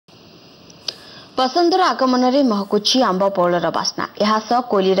बसंतर आगमन महकुची आंब बौलर बास्ना यह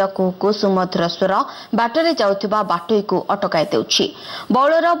कोईलीर कुहू सुमधुर स्वर बाटरे जाउथिबा बाटोई को अटकाई देउछि।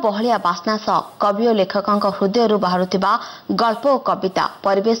 बौलर बहलिया बास्ना सह कवि और लेखकों हृदय बाहरुथिबा गल्प और कविता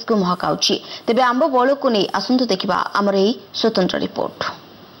परिवेश को महकाउछि। तेबे आंब बौल को नहीं आसंतु देखिबा आमर एही स्वतंत्र रिपोर्ट।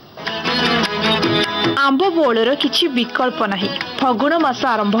 आंब बौलर किछि विकल्प नाही। फगुण मास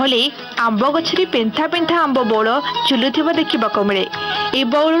आरंभ होले आंब गछरी पेंथा पेंथा आंब बौल झुलुथिबा देखिबाको मिले। ए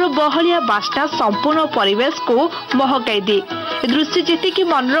बौलर बहलिया बास्ना संपूर्ण परिवेश को महकाई दे। दृश्य जेतिकी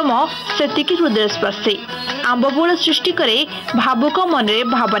मनोरम सेतिकी हृदयस्पर्शी। आंब बौल सृष्टि करे भावुक मनरे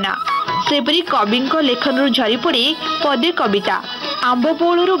भावना। सेपरी कविंक लेखनरु झरी पड़े पदे कविता। आंब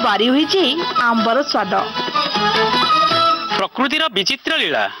बौलरु बारी होइछि आंबर स्वाद। प्रकृतिर विचित्र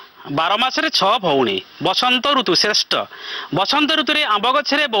लीला 12 मासरे 6 भौणी बसंत ऋतु श्रेष्ठ। बसंत ऋतुरे आंब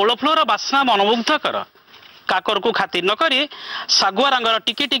गछरे बौल फुलर बास्ना मनमुग्धकर। काकर को खातिर न करी सागुआ रंगर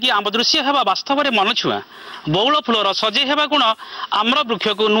टिकी टिकी आंब दृश्य हेबा वास्तव में मन छुआ। बौल फुलर सजे हेबा गुण आम्र वृक्ष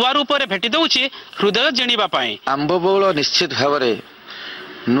को नुआ रूप में भेटी दउछि हृदय जिणिबा पई। आंब बौल निश्चित भाव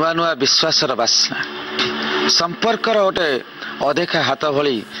नुआ नुआ विश्वासर बास्ना संपर्कर गोटे अदेखा हाथ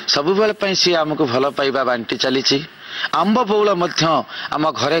भली सब बेले सी आमको भल पाइबा बांटी चली। आंब बौल आम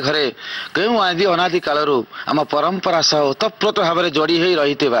घरे घरे क्यों आदि अनादि कालरू आम परंपरा सह ओतप्रोत भाव में जोड़ी हो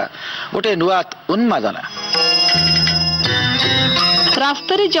रही गोटे नुआ उन्मादना।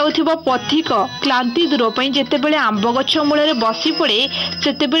 रास्तार जाउथिबा पथिक क्लांति दूर पई जेतेबेले आंब गछ मूल बसी पड़े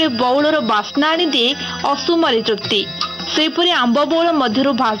सेतेबेले बौलर बास्ना आनी दिए असुमारी तृप्ति। सेपरी आंब बौल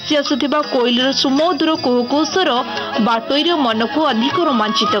मध्यरु भासी आसुथिबा कोईलीर सुमधुर कुहू स्वर बाटोईर मन को अधिक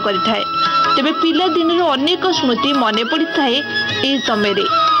रोमांचित करिथाए। तेबे पिला दिनर अनेक स्मृति मने पड़िथाए एही समय रे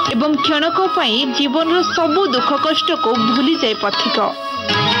एवं क्षणक पई जीवन सबु दुख कष्ट को भूली जाए पथिक।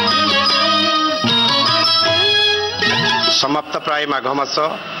 समाप्त प्राय माघ मास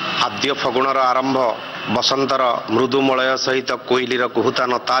आद्य फगुणर आरंभ बसंतर मृदुमलय सहित कोईलीर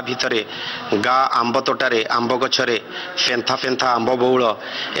कुहुतान ता भितरे गा आंब तोटारे आंब गछरे फेंथा फेंथा आंब बौल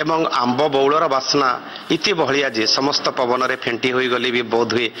एवं आंब बौलर बास्ना इति बहलिया जे समस्त पवन रे फेंटी होई गली भी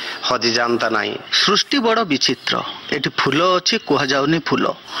बोध हुए हजि जानता नाही। सृष्टि बड़ विचित्र। एटी फूल अच्छी कुहा जाउनी फूल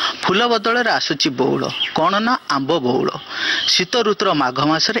फूल बदल आसुची बौल कौन ना आंब बौल। शीत ऋतुर माघ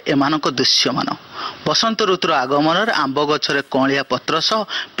मासरे एमानक दृश्यमान। बसंत ऋतुर आगमन आंब गछरे कलिया पत्र सह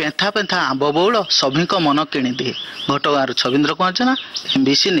पेंथा पेंथा आंब बौल सभी मन किणी दिए। घटगाँव छविन्द्र कुमार जेना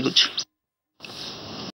MBC न्यूज।